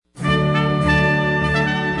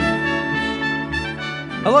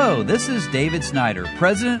Hello, this is David Snyder,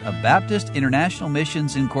 President of Baptist International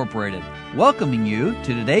Missions Incorporated, welcoming you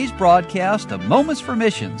to today's broadcast of Moments for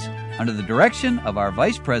Missions under the direction of our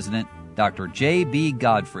Vice President, Dr. J.B.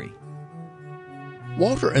 Godfrey.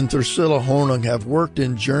 Walter and Thrasilla Hornung have worked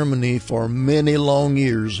in Germany for many long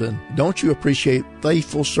years, and don't you appreciate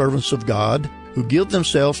faithful servants of God who give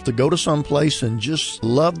themselves to go to some place and just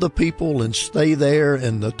love the people and stay there?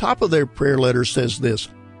 And the top of their prayer letter says this: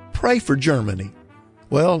 pray for Germany.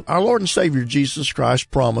 Well, our Lord and Savior Jesus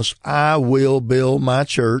Christ promised, I will build my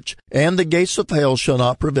church, and the gates of hell shall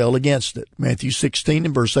not prevail against it. Matthew 16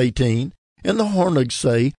 and verse 18. And the Hornugs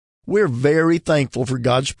say, we're very thankful for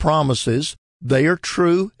God's promises. They are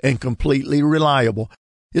true and completely reliable.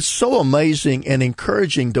 It's so amazing and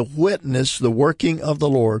encouraging to witness the working of the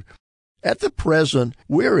Lord. At the present,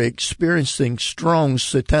 we're experiencing strong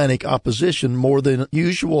satanic opposition more than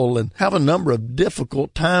usual and have a number of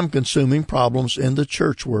difficult, time-consuming problems in the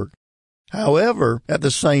church work. However, at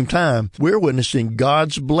the same time, we're witnessing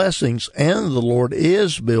God's blessings, and the Lord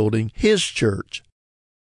is building His church.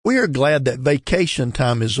 We are glad that vacation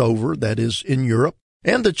time is over, that is, in Europe,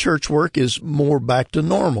 and the church work is more back to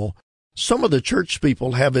normal. Some of the church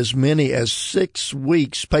people have as many as 6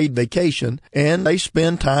 weeks paid vacation, and they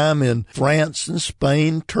spend time in France and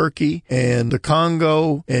Spain, Turkey, and the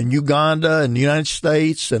Congo, and Uganda, and the United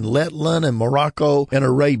States, and Letland, and Morocco, and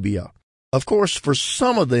Arabia. Of course, for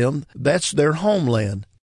some of them, that's their homeland.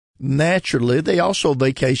 Naturally, they also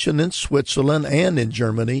vacation in Switzerland and in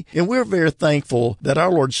Germany, and we're very thankful that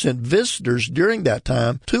our Lord sent visitors during that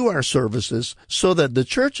time to our services so that the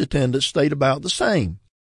church attendance stayed about the same.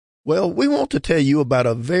 Well, we want to tell you about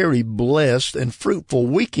a very blessed and fruitful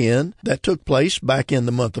weekend that took place back in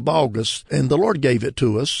the month of August, and the Lord gave it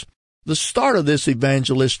to us. The start of this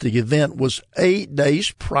evangelistic event was 8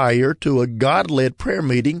 days prior to a God-led prayer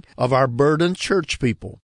meeting of our burdened church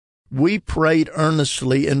people. We prayed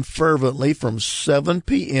earnestly and fervently from 7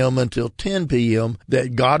 p.m. until 10 p.m.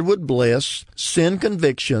 that God would bless, sin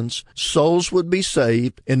convictions, souls would be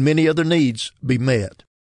saved, and many other needs be met.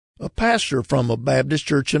 A pastor from a Baptist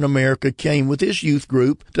church in America came with his youth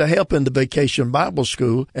group to help in the vacation Bible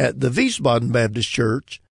school at the Wiesbaden Baptist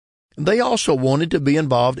Church. They also wanted to be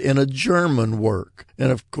involved in a German work.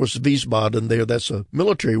 And of course, Wiesbaden there, that's a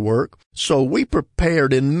military work. So we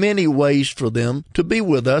prepared in many ways for them to be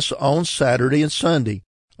with us on Saturday and Sunday.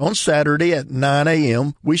 On Saturday at 9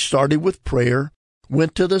 a.m., we started with prayer,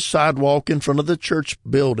 went to the sidewalk in front of the church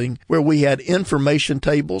building where we had information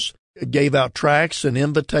tables, gave out tracts and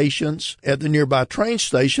invitations at the nearby train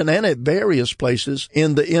station and at various places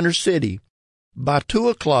in the inner city. By 2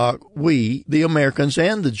 o'clock, we, the Americans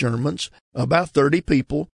and the Germans, about 30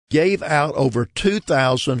 people, gave out over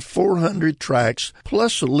 2,400 tracts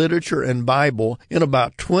plus literature and Bible in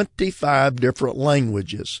about 25 different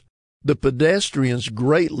languages. The pedestrians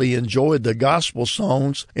greatly enjoyed the gospel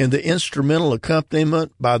songs and the instrumental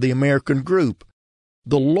accompaniment by the American group.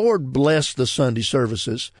 The Lord blessed the Sunday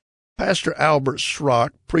services. Pastor Albert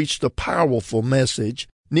Schrock preached a powerful message.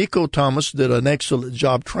 Nico Thomas did an excellent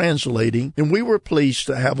job translating, and we were pleased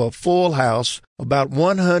to have a full house, about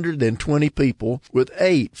 120 people, with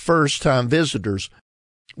 8 first-time visitors.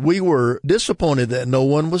 We were disappointed that no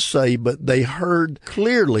one was saved, but they heard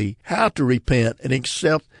clearly how to repent and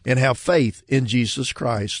accept and have faith in Jesus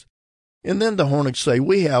Christ. And then the Hornugs say,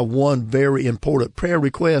 we have one very important prayer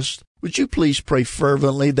request. Would you please pray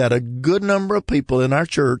fervently that a good number of people in our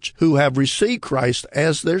church who have received Christ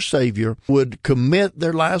as their Savior would commit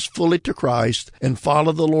their lives fully to Christ and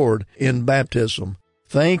follow the Lord in baptism?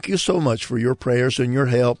 Thank you so much for your prayers and your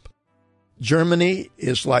help. Germany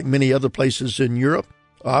is like many other places in Europe.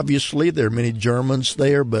 Obviously, there are many Germans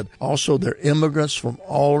there, but also there are immigrants from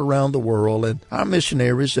all around the world. And our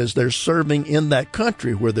missionaries, as they're serving in that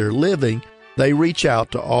country where they're living, they reach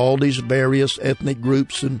out to all these various ethnic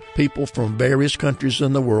groups and people from various countries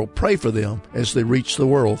in the world. Pray for them as they reach the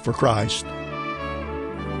world for Christ.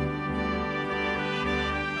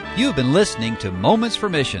 You've been listening to Moments for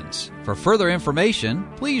Missions. For further information,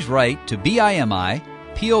 please write to BIMI,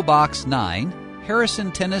 P.O. Box 9,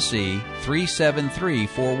 Harrison, Tennessee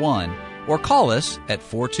 37341, or call us at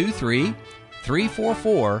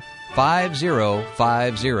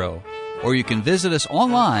 423-344-5050. Or you can visit us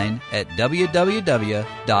online at www.bimi.org.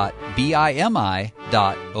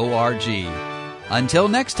 Until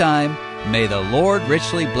next time, may the Lord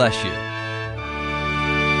richly bless you.